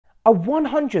A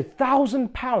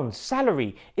 £100,000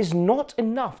 salary is not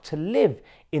enough to live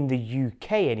in the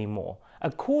UK anymore,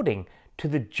 according to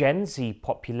the Gen Z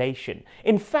population.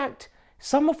 In fact,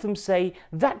 some of them say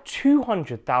that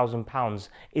 £200,000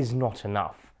 is not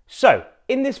enough. So,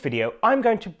 in this video, I'm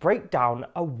going to break down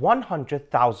a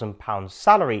 £100,000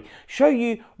 salary, show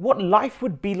you what life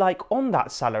would be like on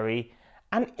that salary,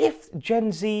 and if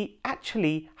Gen Z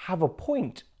actually have a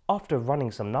point after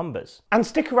running some numbers. And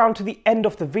stick around to the end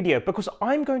of the video because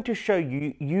I'm going to show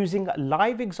you using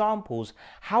live examples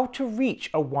how to reach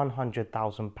a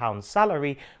 £100,000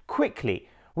 salary quickly,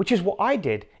 which is what I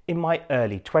did in my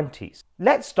early 20s.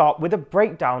 Let's start with a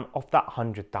breakdown of that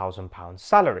 £100,000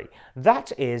 salary.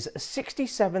 That is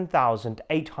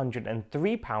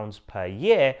 £67,803 per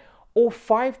year or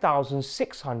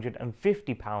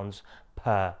 £5,650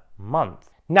 per month.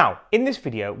 Now, in this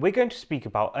video, we're going to speak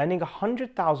about earning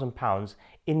 £100,000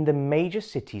 in the major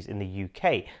cities in the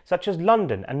UK, such as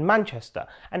London and Manchester,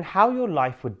 and how your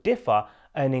life would differ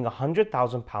earning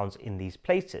 £100,000 in these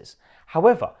places.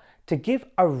 However, to give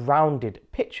a rounded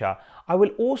picture, I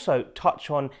will also touch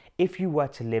on if you were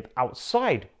to live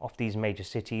outside of these major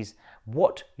cities,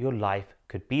 what your life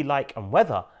could be like and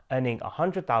whether earning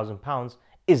 £100,000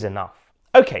 is enough.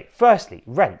 Okay, firstly,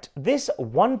 rent. This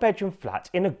one-bedroom flat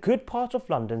in a good part of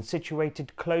London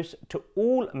situated close to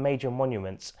all major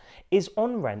monuments is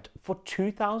on rent for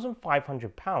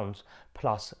 £2,500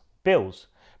 plus bills.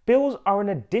 Bills are an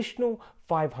additional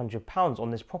 £500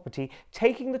 on this property,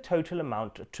 taking the total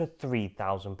amount to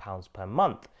 £3,000 per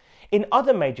month. In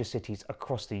other major cities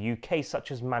across the UK, such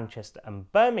as Manchester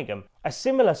and Birmingham, a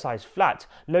similar sized flat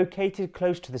located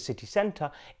close to the city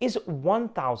centre is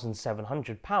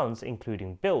 £1,700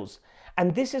 including bills.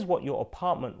 And this is what your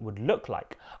apartment would look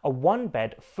like, a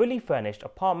one-bed, fully furnished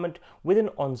apartment with an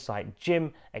on-site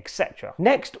gym, etc.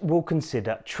 Next, we'll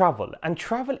consider travel, and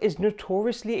travel is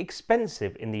notoriously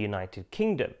expensive in the United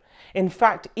Kingdom. In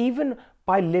fact, even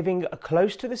by living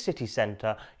close to the city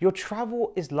centre, your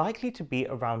travel is likely to be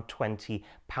around £20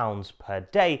 per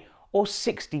day or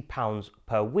 £60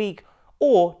 per week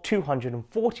or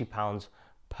 £240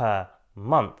 per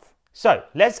month. So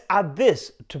let's add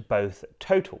this to both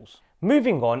totals.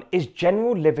 Moving on is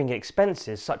general living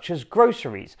expenses such as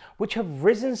groceries, which have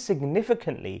risen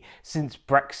significantly since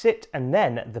Brexit and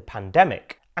then the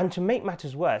pandemic. And to make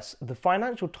matters worse, the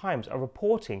Financial Times are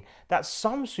reporting that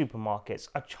some supermarkets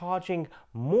are charging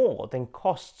more than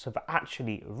costs have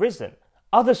actually risen.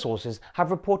 Other sources have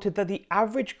reported that the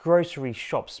average grocery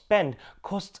shop spend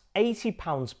costs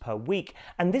 £80 per week,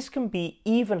 and this can be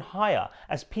even higher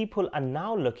as people are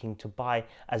now looking to buy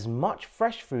as much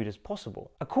fresh food as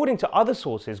possible. According to other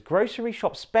sources, grocery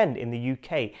shop spend in the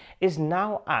UK is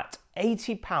now at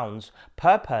 £80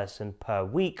 per person per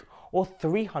week or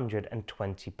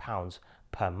 £320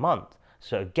 per month.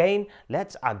 So again,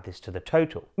 let's add this to the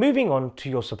total. Moving on to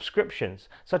your subscriptions,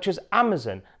 such as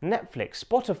Amazon, Netflix,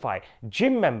 Spotify,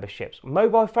 gym memberships,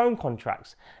 mobile phone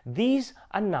contracts. These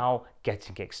are now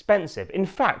getting expensive. In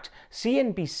fact,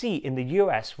 CNBC in the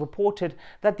US reported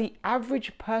that the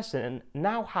average person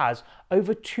now has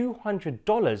over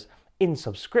 $200 in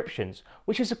subscriptions,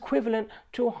 which is equivalent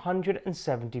to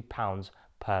 £170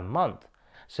 per month.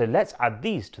 So let's add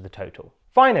these to the total.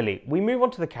 Finally, we move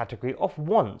on to the category of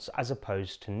wants as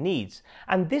opposed to needs.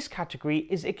 And this category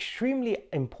is extremely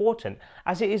important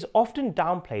as it is often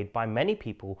downplayed by many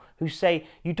people who say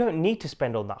you don't need to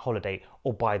spend on that holiday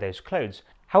or buy those clothes.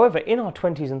 However, in our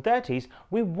 20s and 30s,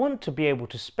 we want to be able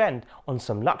to spend on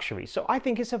some luxury. So I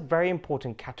think it's a very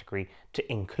important category to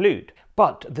include.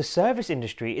 But the service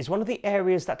industry is one of the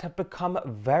areas that have become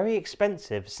very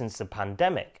expensive since the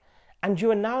pandemic. And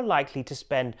you are now likely to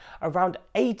spend around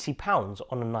 £80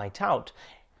 on a night out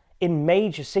in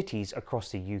major cities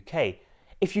across the UK.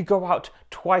 If you go out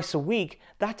twice a week,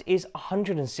 that is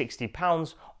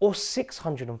 £160 or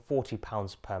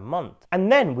 £640 per month.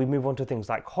 And then we move on to things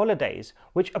like holidays,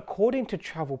 which according to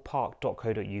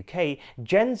travelpark.co.uk,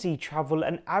 Gen Z travel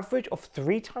an average of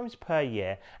 3 times per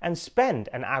year and spend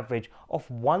an average of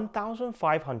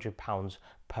 £1,500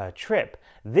 per trip.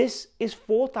 This is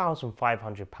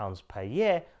 £4,500 per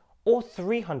year or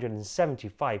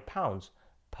 £375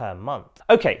 per month.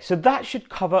 Okay, so that should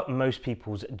cover most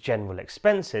people's general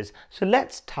expenses, so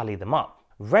let's tally them up.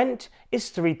 Rent is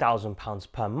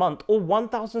 £3,000 per month or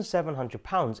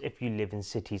 £1,700 if you live in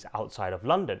cities outside of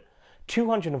London.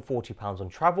 £240 on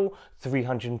travel,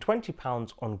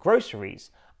 £320 on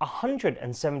groceries,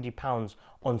 £170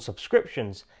 on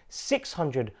subscriptions,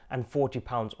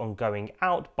 £640 on going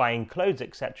out, buying clothes,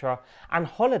 etc. And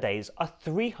holidays are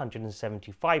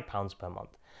 £375 per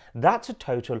month. That's a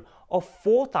total of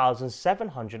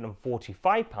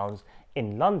 £4,745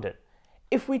 in London.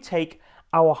 If we take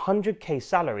our 100k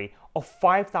salary of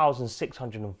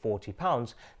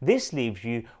 £5,640, this leaves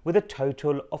you with a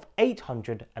total of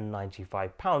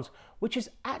 £895, which is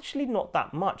actually not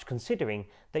that much considering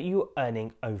that you're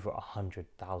earning over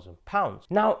 £100,000.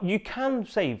 Now, you can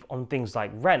save on things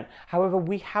like rent, however,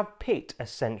 we have picked a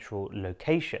central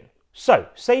location. So,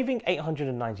 saving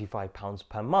 £895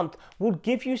 per month will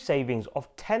give you savings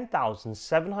of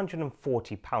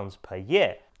 £10,740 per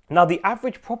year. Now, the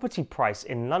average property price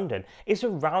in London is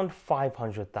around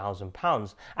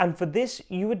 £500,000, and for this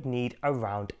you would need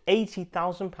around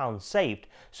 £80,000 saved,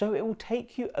 so it will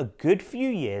take you a good few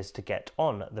years to get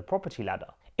on the property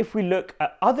ladder. If we look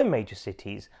at other major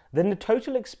cities, then the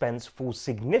total expense falls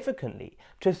significantly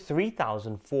to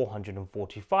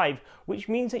 £3,445, which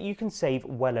means that you can save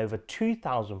well over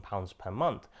 £2,000 per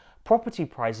month. Property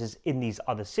prices in these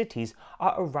other cities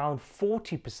are around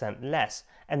 40% less,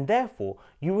 and therefore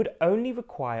you would only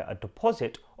require a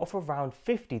deposit of around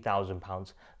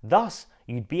 £50,000. Thus,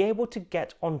 you'd be able to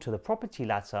get onto the property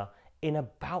ladder in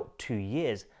about 2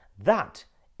 years. That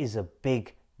is a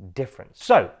big difference.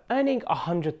 So, earning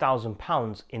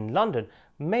 £100,000 in London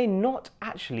may not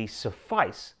actually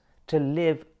suffice to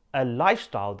live a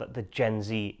lifestyle that the Gen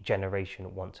Z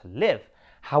generation want to live.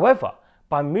 However,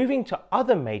 by moving to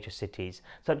other major cities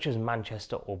such as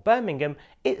Manchester or Birmingham,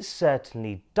 it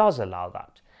certainly does allow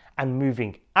that. And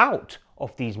moving out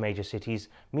of these major cities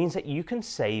means that you can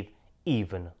save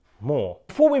even more.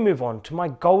 Before we move on to my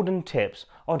golden tips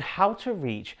on how to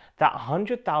reach that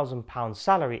 £100,000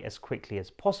 salary as quickly as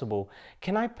possible,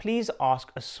 can I please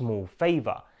ask a small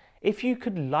favour? If you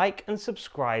could like and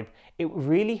subscribe, it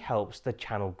really helps the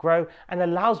channel grow and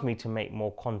allows me to make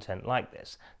more content like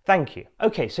this. Thank you.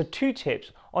 Okay, so 2 tips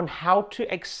on how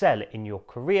to excel in your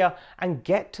career and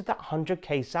get to that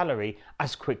 100k salary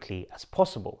as quickly as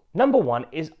possible. Number 1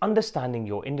 is understanding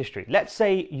your industry. Let's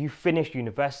say you finished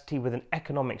university with an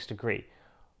economics degree.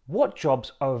 What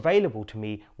jobs are available to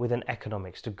me with an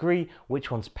economics degree? Which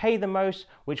ones pay the most?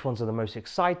 Which ones are the most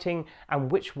exciting?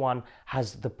 And which one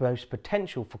has the most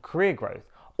potential for career growth?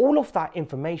 All of that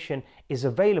information is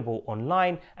available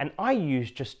online, and I use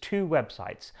just 2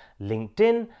 websites,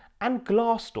 LinkedIn and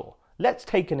Glassdoor. Let's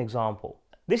take an example.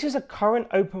 This is a current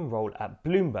open role at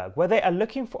Bloomberg where they are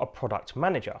looking for a product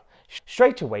manager.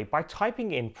 Straight away, by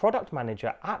typing in product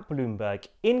manager at Bloomberg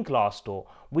in Glassdoor,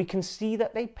 we can see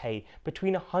that they pay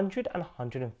between £100,000 and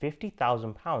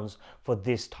 £150,000 for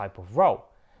this type of role.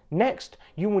 Next,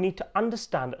 you will need to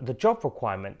understand the job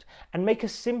requirement and make a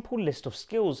simple list of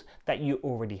skills that you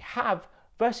already have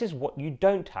versus what you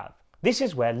don't have. This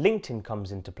is where LinkedIn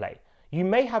comes into play. You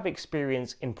may have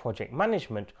experience in project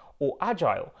management or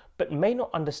agile, but may not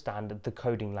understand the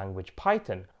coding language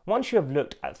Python. Once you have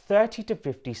looked at 30 to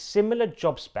 50 similar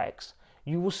job specs,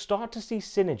 you will start to see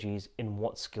synergies in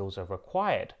what skills are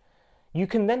required. You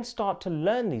can then start to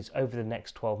learn these over the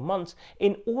next 12 months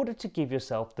in order to give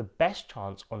yourself the best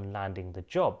chance on landing the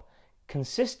job.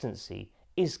 Consistency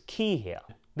is key here.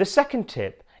 The second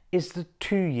tip is the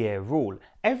 2-year rule.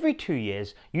 Every 2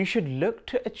 years, you should look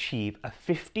to achieve a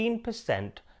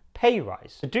 15% pay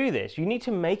rise. To do this, you need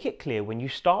to make it clear when you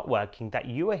start working that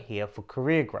you are here for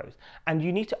career growth, and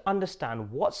you need to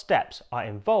understand what steps are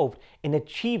involved in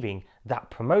achieving that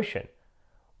promotion.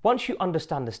 Once you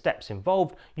understand the steps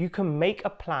involved, you can make a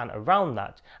plan around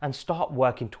that and start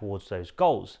working towards those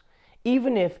goals.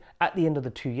 Even if at the end of the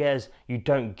 2 years you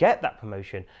don't get that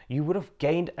promotion, you would have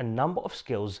gained a number of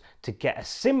skills to get a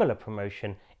similar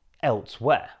promotion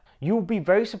elsewhere. You will be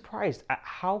very surprised at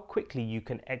how quickly you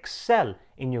can excel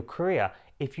in your career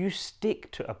if you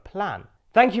stick to a plan.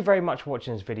 Thank you very much for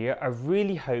watching this video. I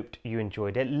really hoped you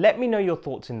enjoyed it. Let me know your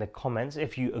thoughts in the comments.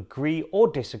 If you agree or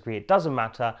disagree, it doesn't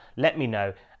matter. Let me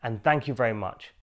know. And thank you very much.